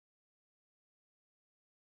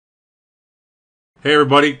Hey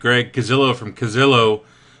everybody, Greg Cazillo from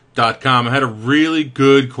Cazillo.com. I had a really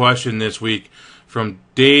good question this week from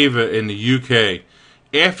Dave in the UK.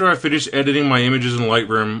 After I finish editing my images in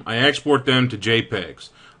Lightroom, I export them to Jpegs.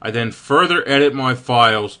 I then further edit my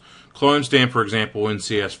files, clone stamp for example, in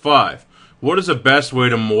CS5. What is the best way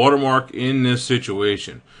to watermark in this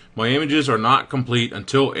situation? My images are not complete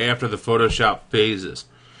until after the Photoshop phases.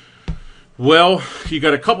 Well, you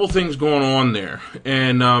got a couple things going on there,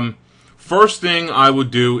 and first thing I would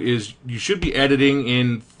do is you should be editing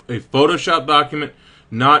in a Photoshop document,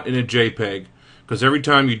 not in a JPEG, because every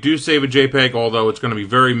time you do save a JPEG, although it's going to be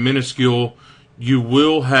very minuscule, you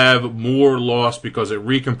will have more loss because it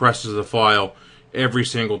recompresses the file every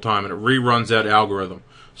single time and it reruns that algorithm.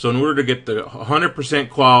 So in order to get the 100%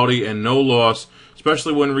 quality and no loss,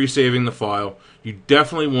 especially when resaving the file, you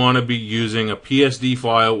definitely want to be using a Psd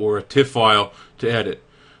file or a TIFF file to edit.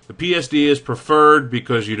 The Psd is preferred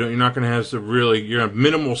because you're not going to have you're going to have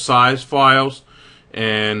minimal size files,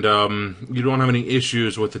 and you don't have any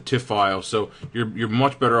issues with the TIFF file. So you're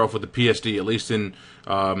much better off with the Psd, at least in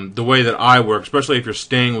the way that I work, especially if you're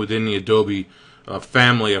staying within the Adobe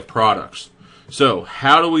family of products. So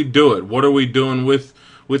how do we do it? What are we doing with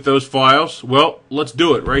those files? Well, let's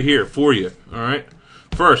do it right here for you. All right.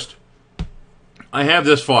 First, I have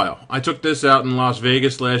this file. I took this out in Las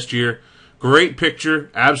Vegas last year. Great picture,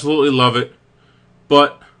 absolutely love it,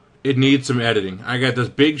 but it needs some editing. I got this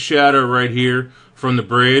big shadow right here from the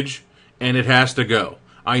bridge, and it has to go.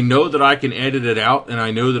 I know that I can edit it out, and I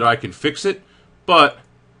know that I can fix it, but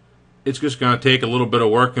it's just going to take a little bit of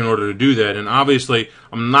work in order to do that, and obviously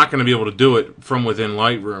I'm not going to be able to do it from within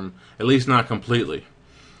Lightroom, at least not completely.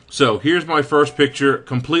 So here's my first picture,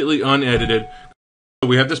 completely unedited.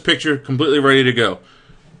 We have this picture completely ready to go.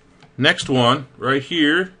 Next one, right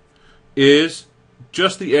here, is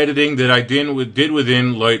just the editing that I did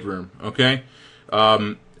within Lightroom. Okay,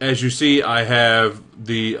 as you see, I have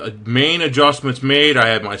the main adjustments made. I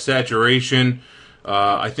have my saturation.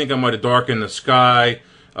 I think I might have darkened the sky.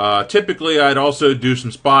 Typically, I'd also do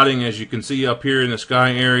some spotting, as you can see up here in the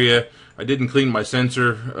sky area. I didn't clean my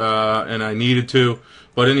sensor, and I needed to.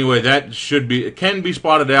 But anyway, that it can be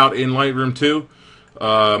spotted out in Lightroom 2,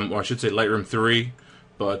 or I should say Lightroom 3.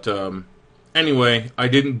 But anyway, I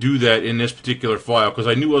didn't do that in this particular file because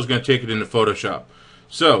I knew I was going to take it into Photoshop.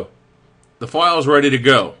 So, the file is ready to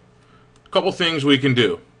go. A couple things we can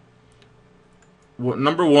do.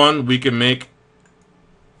 Number one, we can make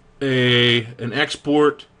an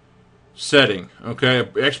export setting, okay, an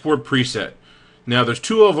export preset. Now, there's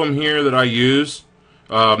two of them here that I use.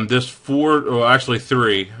 Actually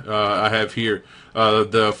three I have here.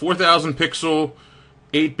 The 4000 pixel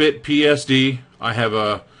 8-bit Psd. I have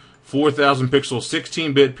a 4000 pixel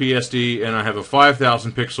 16-bit Psd, and I have a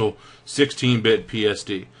 5000 pixel 16-bit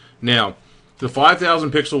Psd. Now, the 5000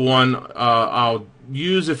 pixel one I'll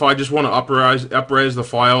use if I just want to up-res the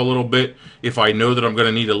file a little bit, if I know that I'm going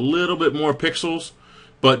to need a little bit more pixels.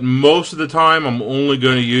 But most of the time, I'm only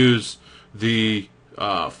going to use the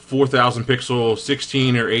 4000 pixel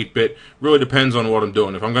 16 or 8-bit. Really depends on what I'm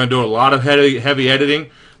doing. If I'm going to do a lot of heavy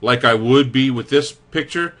editing, like I would be with this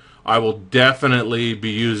picture, I will definitely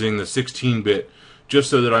be using the 16-bit,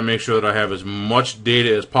 just so that I make sure that I have as much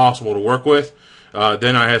data as possible to work with.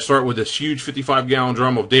 Then I start with this huge 55-gallon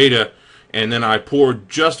drum of data, and then I pour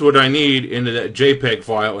just what I need into that JPEG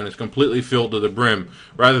file, and it's completely filled to the brim,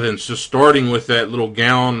 rather than just starting with that little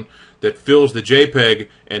gallon that fills the JPEG,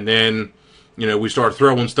 and then we start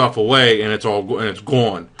throwing stuff away, and it's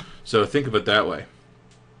gone. So think of it that way.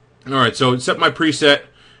 All right, so set my preset.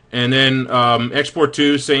 And then export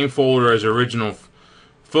to, same folder as original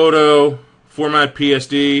photo, format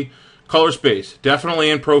Psd, color space, definitely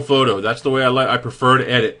in ProPhoto. That's the way I prefer to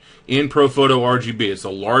edit, in ProPhoto RGB. It's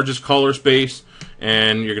the largest color space,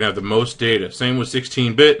 and you're going to have the most data. Same with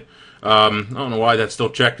 16-bit. I don't know why that's still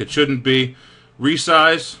checked. It shouldn't be.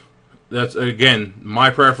 Resize, that's, again, my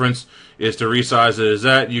preference is to resize it as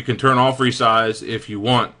that. You can turn off resize if you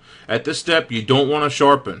want. At this step, you don't want to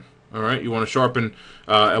sharpen. All right, you want to sharpen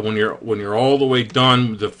when you're all the way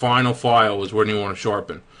done. The final file is when you want to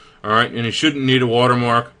sharpen. All right, and you shouldn't need a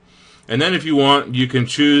watermark. And then if you want, you can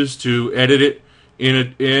choose to edit it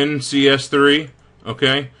in CS3.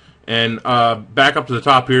 Okay, and back up to the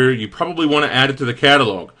top here, you probably want to add it to the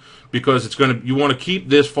catalog because you want to keep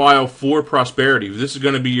this file for prosperity. This is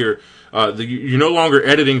going to be your you're no longer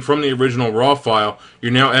editing from the original RAW file.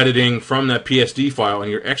 You're now editing from that Psd file, and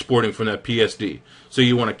you're exporting from that Psd. So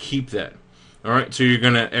you want to keep that. All right, so you're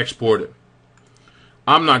going to export it.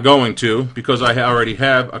 I'm not going to, because I already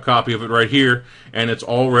have a copy of it right here, and it's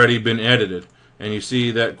already been edited. and you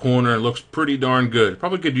see that corner looks pretty darn good.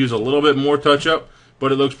 Probably could use a little bit more touch up,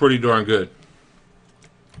 but it looks pretty darn good.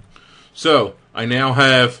 So I now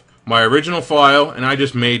have my original file, and I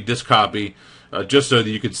just made this copy just so that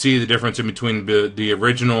you could see the difference in between the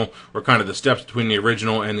original, or kind of the steps between the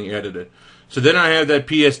original and the edited. So then I have that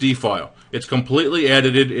PSD file. It's completely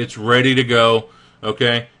edited. It's ready to go.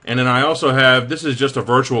 Okay, and then I also have, this is just a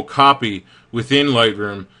virtual copy within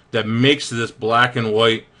Lightroom that makes this black and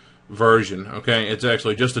white version. Okay, it's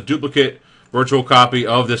actually just a duplicate virtual copy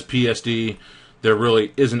of this PSD. There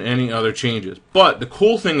really isn't any other changes. But the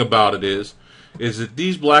cool thing about it is that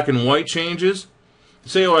these black and white changes,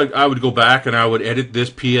 say I would go back and I would edit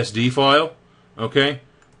this PSD file, okay,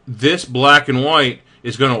 this black and white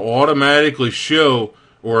is going to automatically show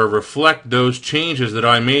or reflect those changes that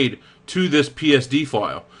I made to this PSD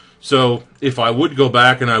file. So if I would go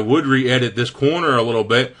back and I would re-edit this corner a little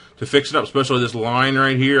bit to fix it up, especially this line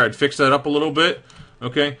right here, I'd fix that up a little bit,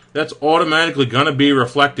 okay, that's automatically going to be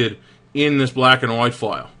reflected in this black and white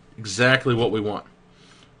file. Exactly what we want.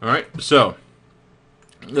 Alright, so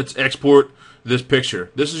let's export this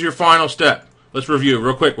picture. This is your final step. Let's review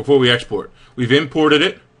real quick before we export. We've imported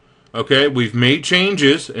it. Okay, we've made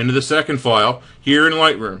changes into the second file here in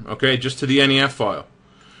Lightroom, okay, just to the NEF file.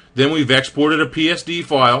 Then we've exported a PSD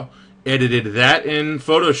file, edited that in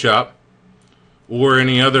Photoshop or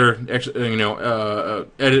any other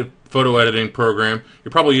photo editing program.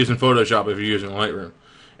 You're probably using Photoshop if you're using Lightroom.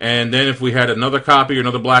 And then if we had another copy or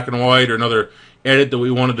another black and white or another edit that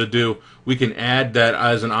we wanted to do, we can add that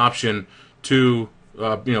as an option to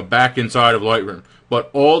back inside of Lightroom. But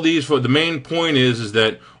all these, the main point is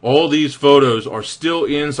that all these photos are still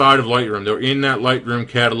inside of Lightroom. They're in that Lightroom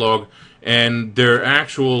catalog, and they're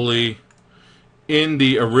actually in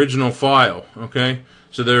the original file. Okay,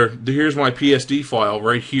 so here's my PSD file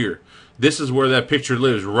right here. This is where that picture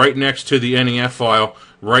lives, right next to the NEF file,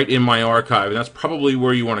 right in my archive, and that's probably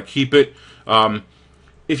where you want to keep it.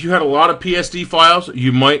 If you had a lot of PSD files,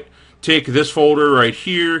 you might take this folder right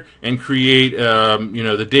here and create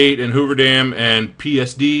the date and Hoover Dam and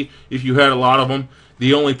PSD if you had a lot of them.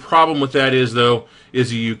 The only problem with that is that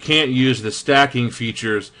you can't use the stacking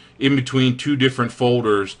features in between two different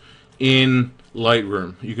folders in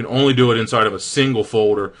Lightroom. You can only do it inside of a single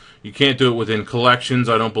folder. You can't do it within collections,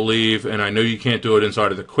 I don't believe, and I know you can't do it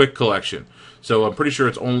inside of the quick collection. So I'm pretty sure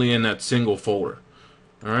it's only in that single folder.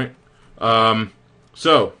 Alright,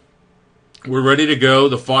 so we're ready to go.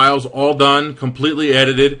 The file's all done, completely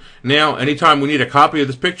edited. Now, anytime we need a copy of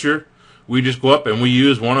this picture, we just go up and we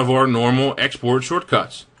use one of our normal export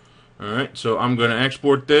shortcuts. Alright, so I'm going to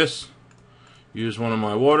export this, use one of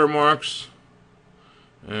my watermarks,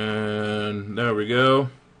 and there we go.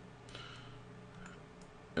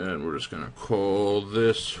 And we're just going to call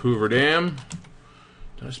this Hoover Dam.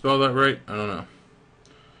 Did I spell that right? I don't know.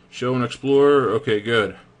 Show and Explorer. Okay,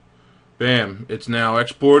 good. Bam. It's now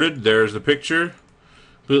exported. There's the picture.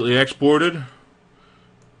 Completely exported.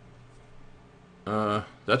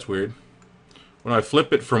 That's weird. When I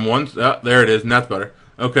flip it from one... there it is, and that's better.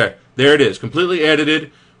 Okay, there it is. Completely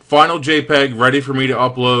edited. Final JPEG ready for me to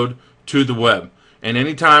upload to the web. And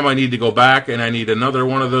anytime I need to go back and I need another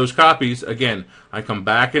one of those copies, again, I come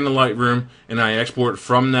back into Lightroom and I export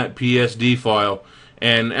from that PSD file.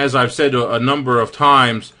 And as I've said a number of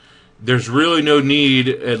times, there's really no need,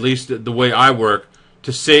 at least the way I work,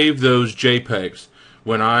 to save those JPEGs.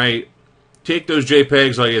 When I take those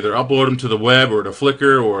JPEGs, I either upload them to the web or to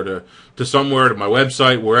Flickr or to somewhere, to my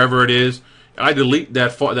website, wherever it is. I delete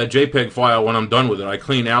that JPEG file when I'm done with it. I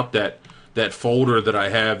clean out that folder that I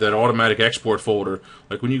have, that automatic export folder.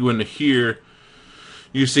 Like when you go into here,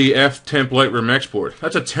 you see F-Temp Lightroom Export.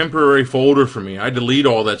 That's a temporary folder for me. I delete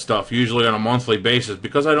all that stuff, usually on a monthly basis,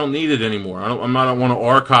 because I don't need it anymore. I don't want to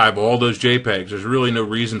archive all those JPEGs. There's really no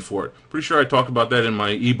reason for it. Pretty sure I talked about that in my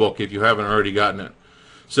ebook if you haven't already gotten it.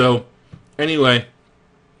 So, anyway,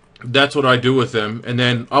 that's what I do with them. And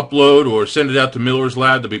then upload or send it out to Miller's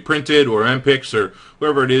Lab to be printed, or MPix, or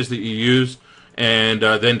whoever it is that you use. And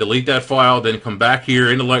then delete that file, then come back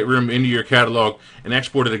here into Lightroom, into your catalog, and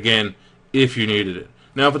export it again if you needed it.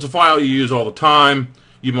 Now, if it's a file you use all the time,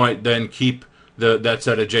 you might then keep that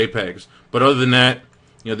set of JPEGs. But other than that,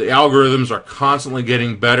 the algorithms are constantly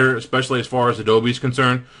getting better, especially as far as Adobe is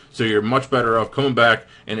concerned. So you're much better off coming back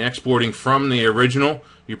and exporting from the original.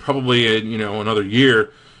 You're probably in another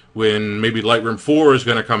year when maybe Lightroom 4 is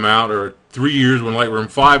going to come out, or 3 years when Lightroom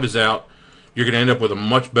 5 is out. You're going to end up with a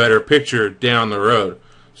much better picture down the road.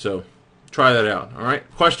 So try that out. All right.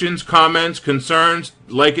 Questions, comments, concerns?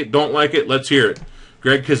 Like it, don't like it? Let's hear it.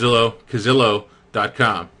 Greg Cazillo,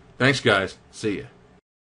 Cazillo.com. Thanks, guys. See ya.